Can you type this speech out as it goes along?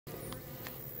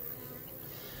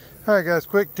Alright guys,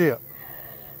 quick tip.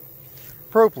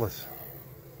 Propolis.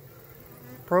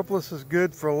 Propolis is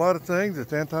good for a lot of things.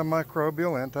 It's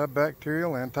antimicrobial,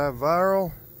 antibacterial,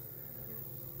 antiviral.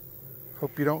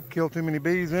 Hope you don't kill too many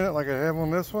bees in it like I have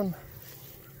on this one.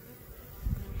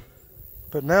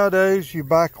 But nowadays you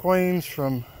buy queens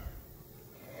from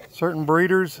certain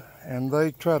breeders and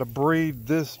they try to breed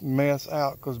this mess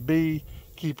out because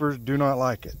beekeepers do not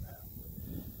like it.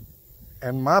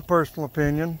 And my personal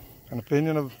opinion, an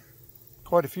opinion of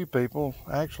quite a few people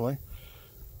actually,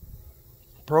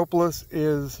 Propolis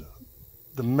is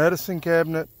the medicine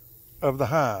cabinet of the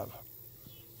hive.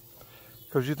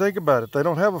 Because you think about it, they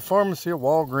don't have a pharmacy, a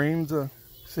Walgreens, a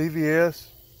CVS,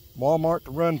 Walmart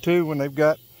to run to when they've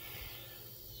got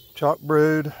chalk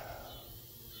brood,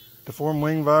 deformed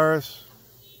wing virus,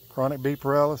 chronic bee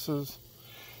paralysis.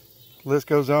 The list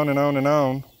goes on and on and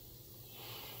on.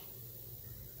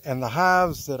 And the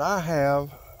hives that I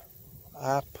have,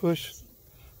 I push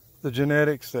the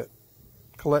genetics that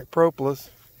collect Propolis,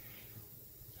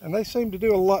 and they seem to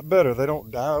do a lot better. They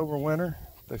don't die over winter.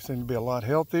 They seem to be a lot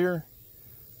healthier.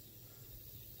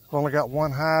 I've only got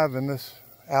one hive in this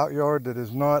outyard that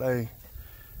is not a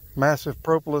massive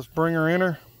Propolis bringer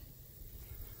inner.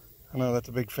 I know that's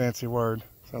a big fancy word.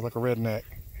 Sounds like a redneck.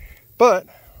 But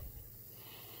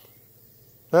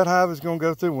that hive is going to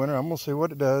go through winter. I'm going to see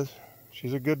what it does.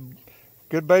 She's a good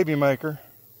baby maker.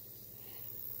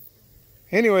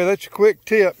 Anyway, that's your quick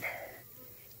tip.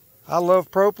 I love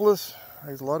Propolis.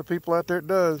 There's a lot of people out there that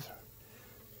does.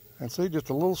 And see, just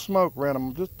a little smoke ran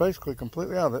them just basically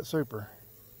completely out of that super.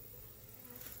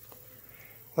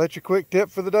 That's your quick tip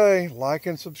for the day. Like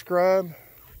and subscribe.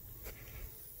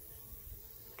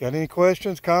 Got any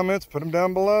questions, comments, put them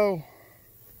down below.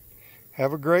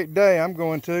 Have a great day. I'm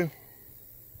going to.